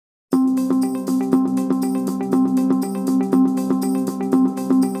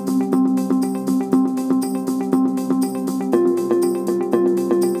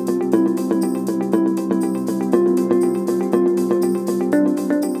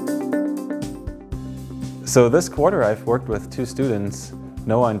So this quarter I've worked with two students,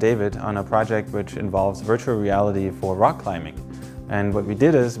 Noah and David, on a project which involves virtual reality for rock climbing. And what we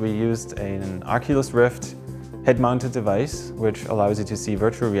did is we used an Oculus Rift head-mounted device which allows you to see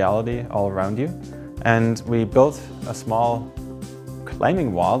virtual reality all around you. And we built a small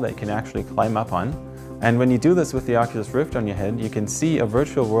climbing wall that you can actually climb up on. And when you do this with the Oculus Rift on your head, you can see a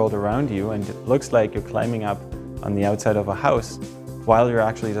virtual world around you, and it looks like you're climbing up on the outside of a house while you're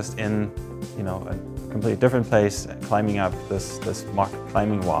actually just in, a completely different place, climbing up this mock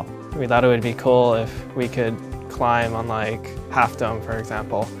climbing wall. We thought it would be cool if we could climb on like Half Dome, for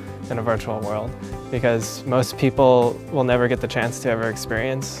example, in a virtual world, because most people will never get the chance to ever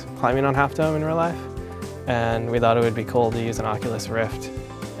experience climbing on Half Dome in real life. And we thought it would be cool to use an Oculus Rift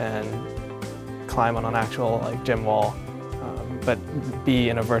and climb on an actual gym wall, but be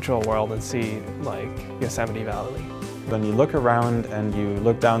in a virtual world and see like Yosemite Valley. When you look around and you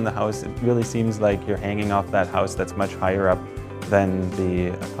look down the house, it really seems like you're hanging off that house that's much higher up than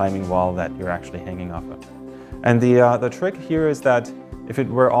the climbing wall that you're actually hanging off of. And the trick here is that if it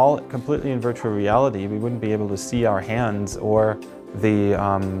were all completely in virtual reality, we wouldn't be able to see our hands or the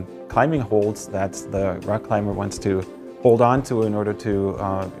climbing holds that the rock climber wants to hold on to in order to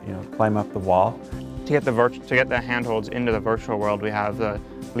climb up the wall. To get the handholds into the virtual world, we have the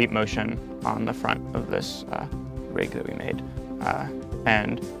leap motion on the front of this rig that we made.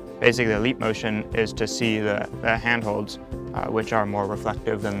 And basically the leap motion is to see the handholds, which are more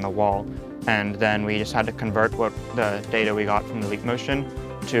reflective than the wall. And then we just had to convert the data we got from the leap motion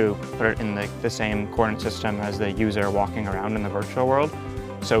to put it in the same coordinate system as the user walking around in the virtual world.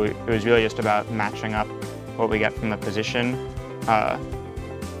 So it was really just about matching up what we get from the position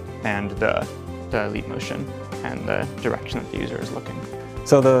and the leap motion and the direction that the user is looking.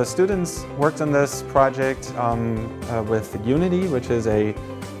 So the students worked on this project with Unity, which is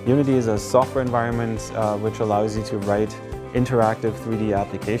Unity is a software environment which allows you to write interactive 3D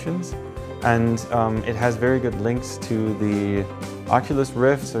applications. And it has very good links to the Oculus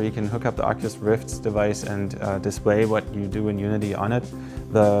Rift, so you can hook up the Oculus Rift's device and display what you do in Unity on it.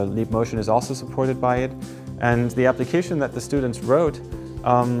 The leap motion is also supported by it. And the application that the students wrote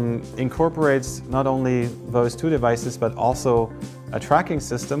incorporates not only those two devices, but also a tracking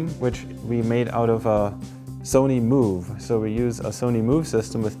system, which we made out of a Sony Move. So we use a Sony Move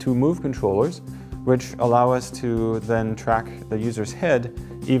system with two Move controllers, which allow us to then track the user's head,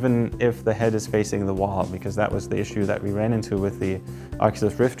 even if the head is facing the wall, because that was the issue that we ran into with the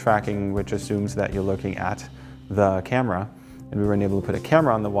Oculus Rift tracking, which assumes that you're looking at the camera. And we weren't able to put a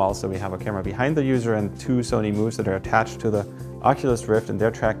camera on the wall, so we have a camera behind the user and two Sony Moves that are attached to the Oculus Rift, and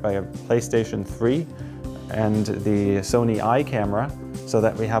they're tracked by a PlayStation 3 and the Sony Eye camera, so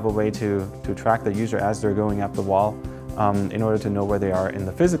that we have a way to track the user as they're going up the wall in order to know where they are in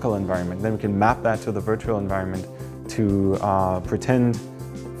the physical environment. Then we can map that to the virtual environment to pretend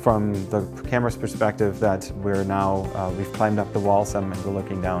from the camera's perspective that we're now, we've climbed up the wall some and we're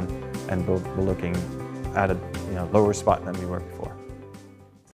looking down and we're looking at a lower spot than we were before.